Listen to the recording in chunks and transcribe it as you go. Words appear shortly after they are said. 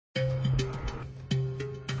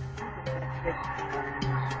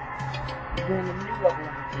doing a new level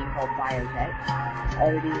in this game called Biotech.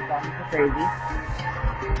 Already zombies are crazy.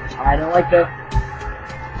 I don't like this.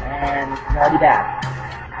 And it's already bad.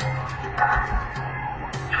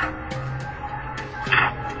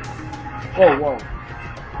 Whoa, whoa.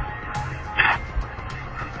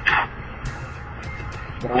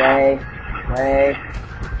 Get away. Away.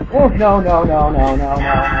 Oh, no, no, no, no, no, no, no,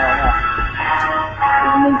 no.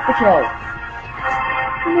 Who needs to kill?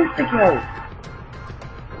 Who needs to kill?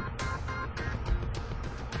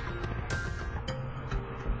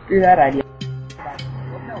 Screw that idea.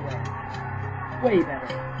 No way. Way better.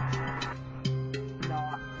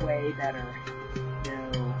 Not way better. No,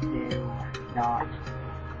 not.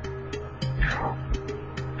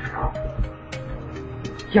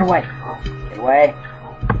 Get away. Get away.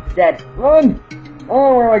 Dead. Run!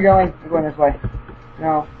 Oh, where am I going? I'm going this way.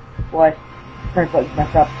 No. What? Turn button's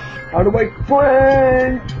messed up. How do I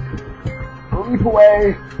sprint? Leap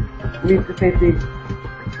away. Leap to safety.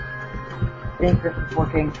 I think this is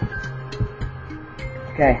working.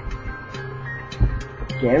 Okay.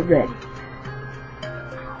 Get ready.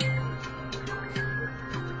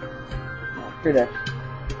 Oh, screw this.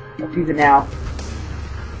 Let's use it now.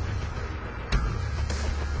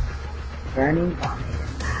 Burning zombies.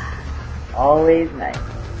 Always nice.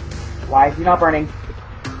 Why is he not burning?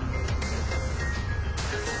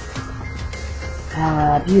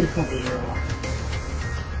 Ah, beautiful view.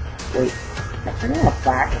 Wait, I'm turning on a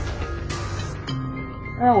plaque.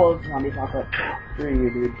 Oh well, zombie apocalypse. Screw you,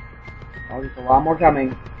 dude. Oh, there's a lot more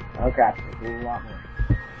coming. Oh crap, there's a lot more.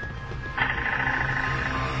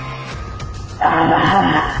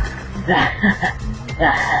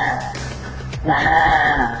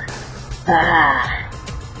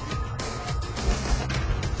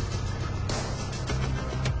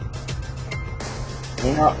 You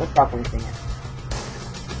know what, let's stop wasting it.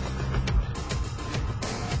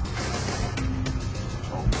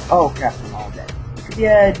 Oh crap, I'm all dead. Look at the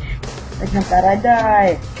edge! I jumped that, I'd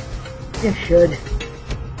die! You should.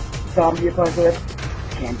 Zombie apocalypse.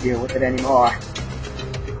 Can't deal with it anymore.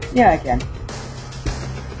 Yeah, I can.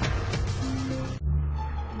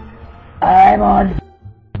 I'm on.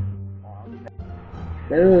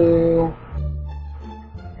 Hello?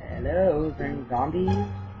 Hello, is there any zombies?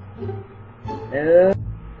 Hello?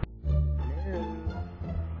 Hello?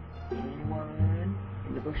 Anyone?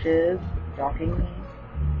 In the bushes? Stalking me?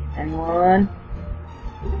 Anyone?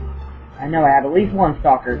 I know I have at least one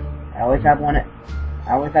stalker. I always have one. I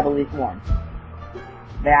always have at least one.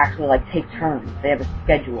 They actually like take turns. They have a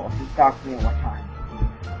schedule who stalks me at what time.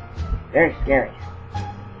 Very scary.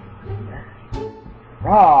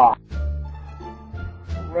 Raw.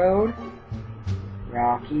 Road.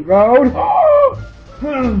 Rocky road.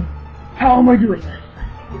 How am I doing this?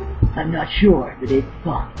 I'm not sure, but it's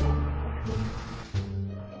fun.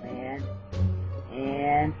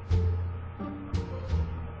 And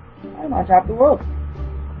I'm on top of the world.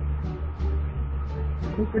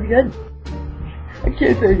 Looks pretty good. I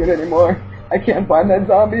can't take it anymore. I can't find that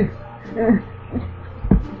zombie.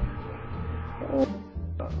 Oh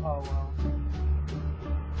well.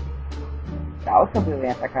 That was completely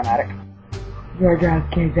anticlimactic. Your guys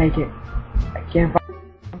can't take it. I can't find the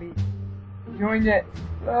zombie. Join it.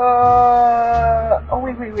 Oh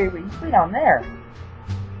wait. He's way down there.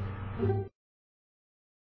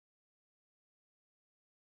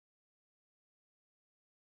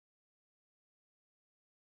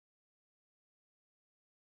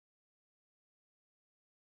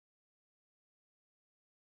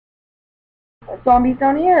 The zombies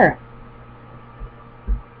down here.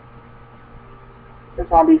 The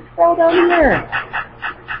zombies fell down here.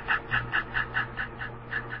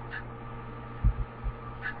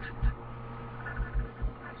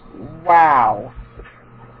 Wow.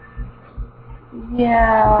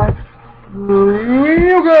 Yeah. Screw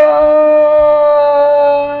you guys.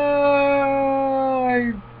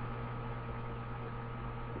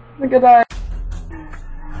 Look at that.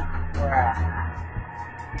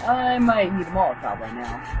 I might need a Molotov right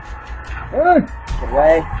now. Get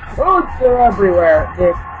away. Oh, they're everywhere.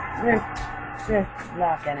 This is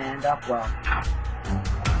not gonna end up well.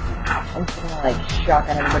 I'm just gonna like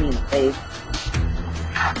shotgun everybody in the face.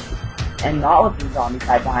 And not let the zombies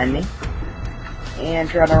hide behind me. And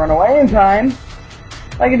try to run away in time.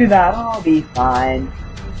 If I can do that, I'll be fine.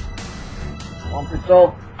 One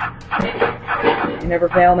pistol. You never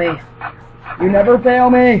fail me. You never fail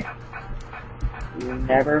me. You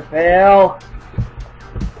never fail.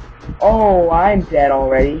 Oh, I'm dead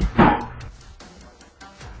already.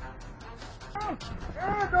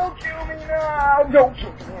 Don't kill me now! Don't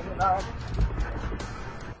kill me now!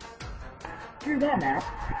 Screw that map.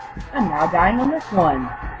 I'm now dying on this one.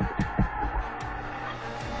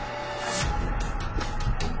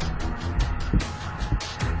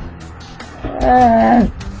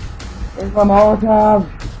 Where's my Molotov?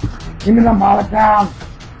 Give me the Molotov!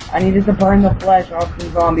 I needed to burn the flesh off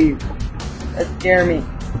some zombies. That scare me.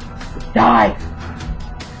 Die!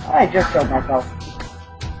 I just killed myself.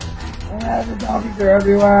 The zombies are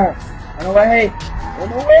everywhere. Run away!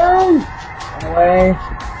 Run away! Run away!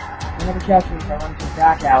 You'll never catch me if I run to the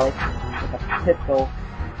back alley with a pistol.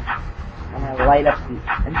 I'm gonna light up the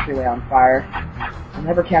entryway on fire. You'll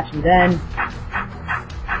never catch me then.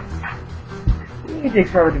 He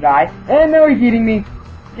takes forever to die. And now he's eating me.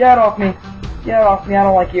 Get off me. Get off me. I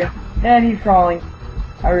don't like you. And he's crawling.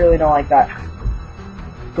 I really don't like that.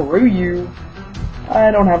 Screw you.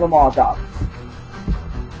 I don't have a Molotov.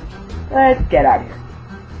 Let's get out of here.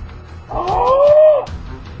 Oh!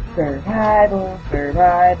 Survival,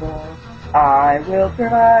 survival. I will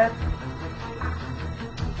survive.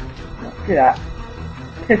 Let's do that.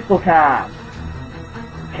 Pistol time.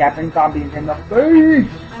 Capping zombies in the face.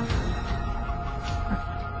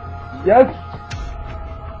 Yes!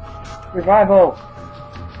 Survival!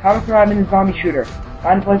 How to survive in a zombie shooter.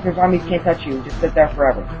 Find a place where zombies can't touch you and just sit there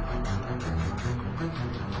forever.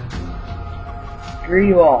 Screw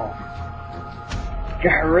you all.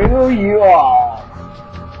 Screw you all.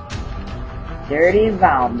 Dirty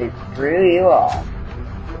zombies. Screw you all.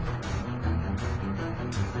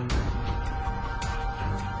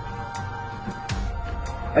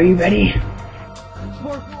 Are you ready?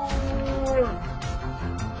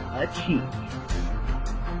 A cheat.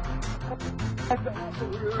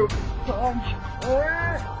 Punch.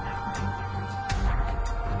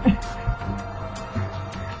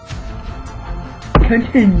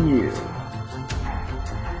 Continue.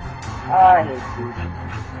 I hate you.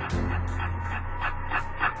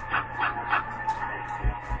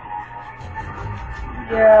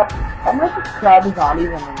 Yeah, I'm gonna just crowd the zombies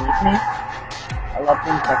underneath me. I love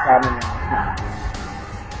things that crowd underneath me.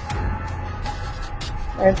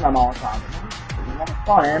 There's my Molotov. I'm having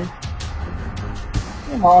fun, man.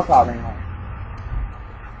 No Molotov anymore.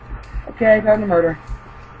 Okay, time to murder.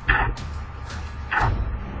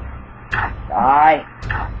 Die.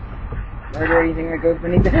 Murder anything that goes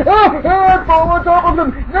beneath it. Ah! Ah! Fall on top of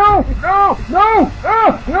them! No! No! No!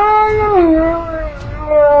 Ah! No!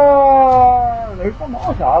 There's some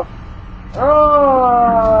Molotov.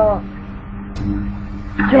 Oh!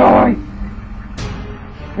 Get away!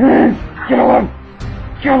 Get away!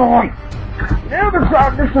 Get away! Yeah,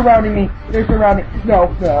 they're surrounding me. They're surrounding. No.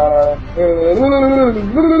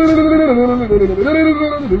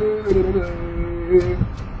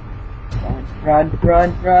 Run,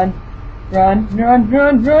 run, run, run, run,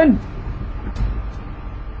 run, run.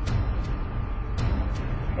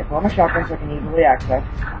 Okay, pull out my shotgun so I can easily access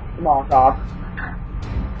the Molotov.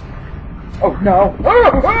 Oh no!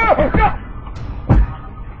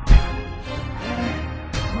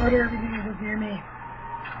 Murder everything that was near me.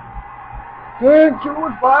 Good, kill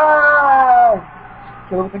with fire!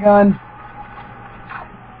 Kill it with the gun.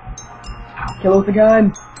 Kill it with the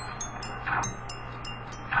gun.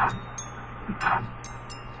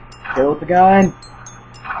 Kill it with the gun.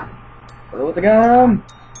 Kill it with the gun.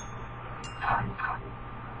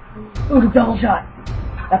 Ooh, the double shot.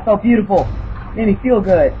 That felt beautiful. Made me feel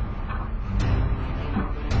good.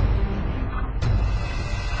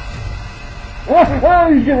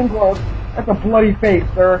 He's getting close. That's a bloody face,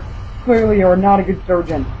 sir. Clearly you are not a good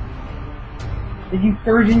surgeon. Did you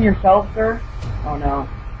surgeon yourself, sir? Oh no.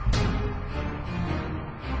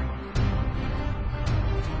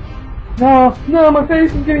 No, no, my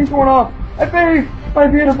face is getting torn off. My face! My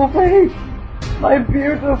beautiful face! My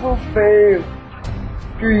beautiful face!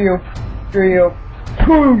 Screw you. Screw you.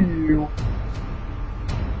 Screw you.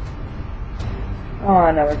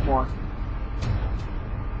 Oh, no, there's more.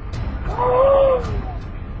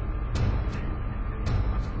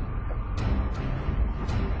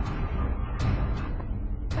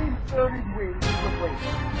 You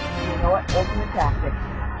know what? Ultimate tactic.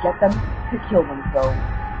 Get them to kill themselves.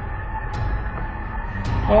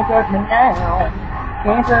 Can't touch me now.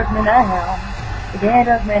 Can't touch me now. You can't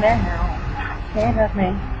touch me now. Can't touch me.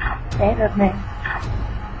 Can't touch me.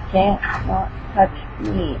 Can't not touch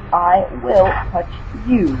me. I will touch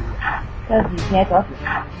you. Because you can't touch me.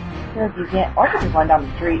 Because you can't. Or I could just run down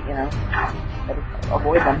the street, you know. Just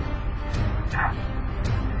avoid them.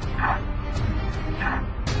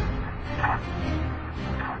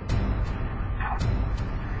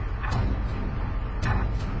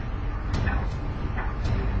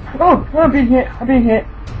 Oh, I'm being hit. I'm being hit.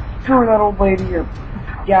 Screw that old lady or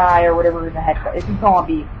guy or whatever the heck. It's a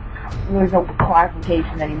zombie. There's no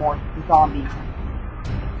classification anymore. It's a zombie.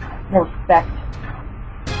 No respect.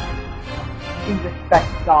 Please respect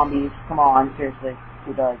zombies. Come on, seriously.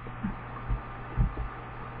 Who does?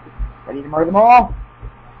 Ready to murder them all?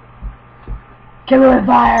 Kill it with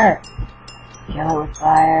fire! Kill it with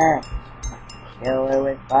fire! Kill it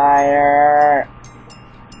with fire!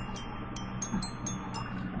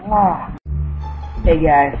 Ah. Hey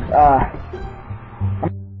guys, I'm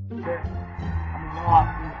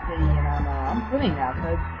lost in the city and I'm swimming now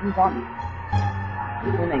because I'm zombie.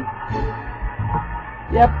 I'm swimming.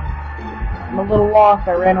 Yep. I'm a little lost.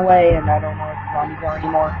 I ran away and I don't know what the zombies are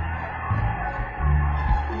anymore.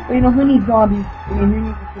 But you know, who needs zombies? I mean, who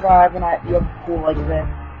needs to survive when you have a pool like this?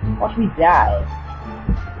 Watch me die.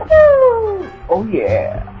 Woo! Oh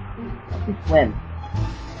yeah. Watch me swim.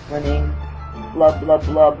 Swimming. Blub, blub,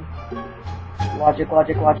 blub. Logic,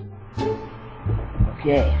 logic, logic.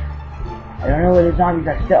 Okay. I don't know where the zombies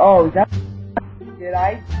are still. Oh, is that... Did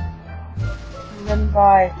I? Run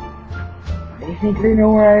by. They think they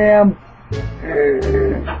know where I am.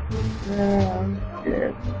 I'm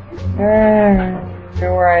scared.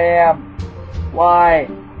 Know where I am. Why?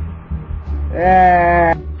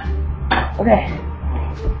 Okay.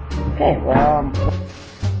 Okay, well, in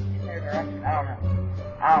their direction. I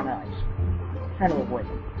don't know. I'm just trying to avoid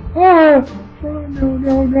them. Oh,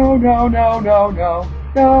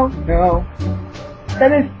 no.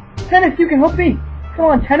 Tennis, you can help me. Come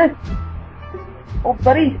on, Tennis. Oh,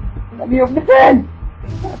 buddy, let me open the pen.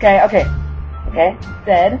 Okay.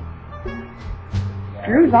 Dead.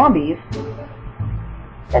 Screw zombies.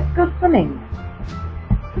 Let's go swimming.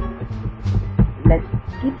 Let's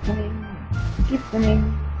keep swimming. Keep swimming.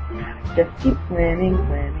 Just keep swimming.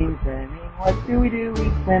 What do? We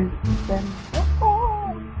swim.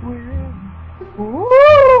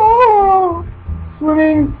 Woo!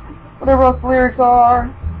 Swimming, whatever else the lyrics are.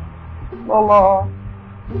 La.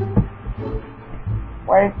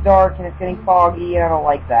 Why it's dark and it's getting foggy and I don't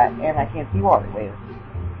like that. And I can't see water. Wait.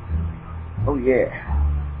 Oh yeah.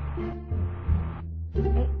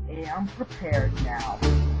 Hey, I'm prepared now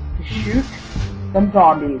to shoot some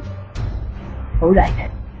zombies. Alright.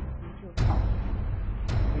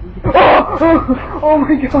 Oh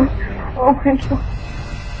my gosh.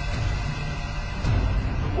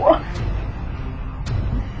 What?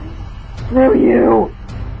 Screw you!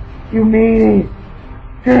 You meanie!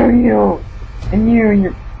 Screw you! And you and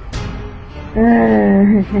your...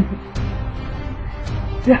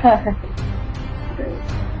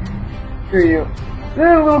 Screw you.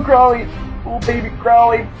 Little crawly! Little baby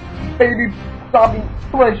crawly! Baby zombie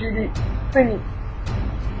fleshy thingy!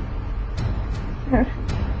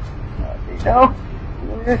 No!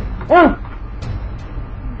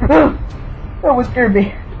 That would scare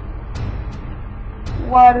me.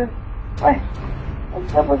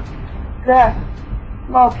 What's up with grass,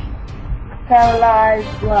 smoke, paralyzed,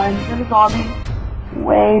 blind, and a zombie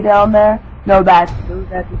way down there? No, that's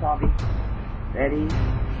a zombie. Ready?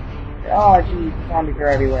 Oh jeez, the zombies are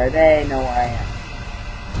everywhere. They know where I am.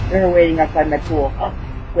 They're waiting outside my pool. Oh,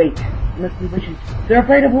 wait, listen to wishes. They're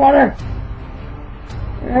afraid of water.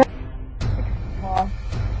 Come on.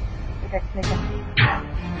 I think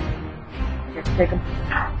I can take them.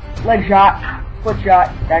 Leg shot, foot shot,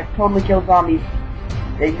 that totally kills zombies.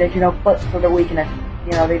 They foot for their weakness.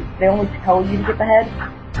 You know, they only tell you to get the head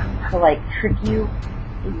to like trick you,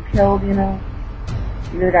 get you killed. You know,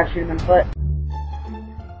 you really gotta shoot them in the foot.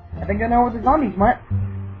 I think I know where the zombies went.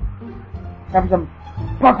 Have some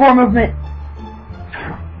parkour movement.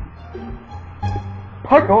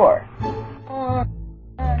 Parkour. He was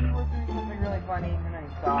doing something really funny, and then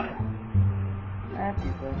he stopped. That's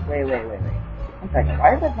useless. Wait. 1 second.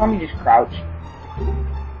 Why is that zombie just crouched?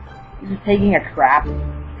 He's just taking a crap.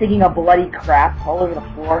 Taking a bloody crap all over the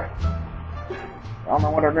floor. I don't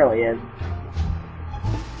know what it really is.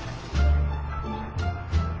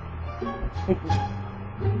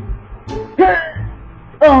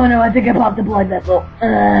 Oh no, I think I popped the blood vessel.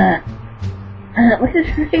 Look at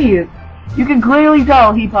his face. You can clearly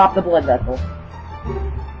tell he popped the blood vessel.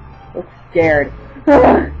 Looks scared.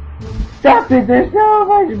 Stop it, there's so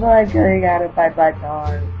much blood coming out of my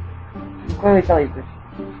arm. You can clearly tell he's just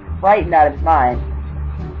frightened out of his mind.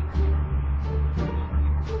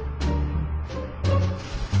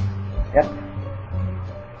 Yep.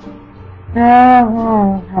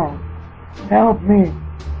 No. Help me.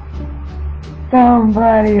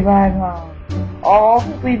 Somebody back home. I'll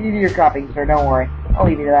just leave you to your cropping, sir, don't worry. I'll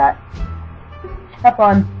leave you to that. Have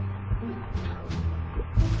fun.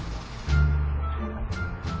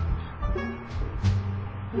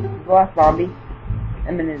 The last zombie.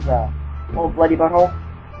 Him in his, old bloody butthole.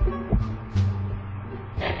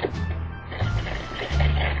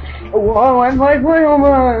 Oh, I'm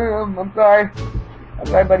sorry. I'm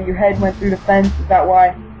sorry, buddy. Your head went through the fence. Is that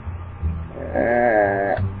why?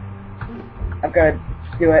 I'm gonna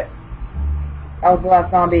do it. That was the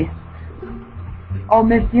last zombie. I'll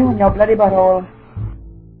miss you in your bloody butthole.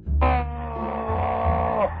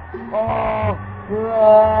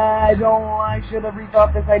 I should have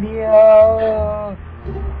rethought this idea.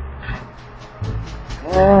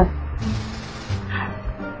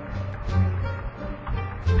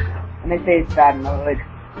 And they say it's bad mode.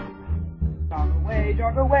 Jog away,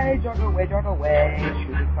 jog away, jog away, jog away.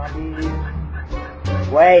 Shoot the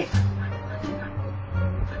zombies. Wait.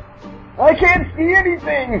 I can't see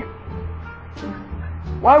anything!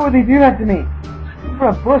 Why would they do that to me?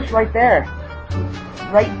 There's a bush right there.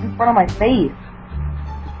 Right in front of my face.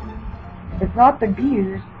 If it's not the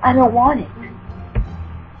beers, I don't want it.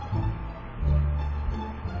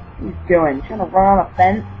 What he's doing? He's trying to run on a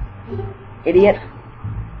fence? Idiot.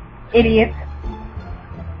 Idiot.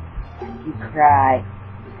 You cry.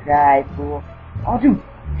 Cry, fool. Oh, dude.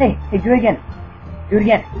 Hey, do it again. Do it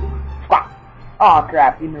again. Squawk. Oh,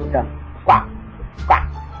 crap. He moved up. Squawk. Squawk.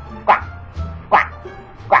 Squawk. Squawk.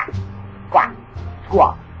 Squawk. Squawk.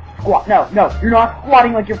 Squawk. Squawk. No, you're not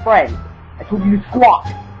squatting like your friend. I told you to squawk.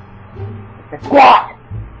 I said squawk.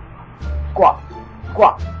 Squawk.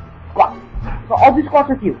 Squawk. Squawk. So I'll do squats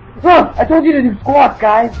with you. I told you to do squats,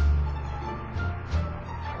 guys.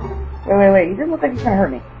 Wait. He doesn't look like he's gonna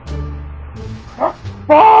hurt me. Huh?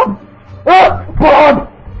 Bob! Bob!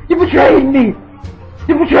 You betrayed me!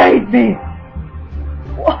 You betrayed me!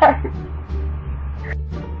 What?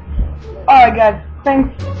 Alright guys,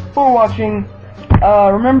 thanks for watching.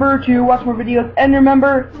 Remember to watch more videos, and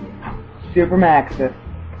remember, Super Maxis.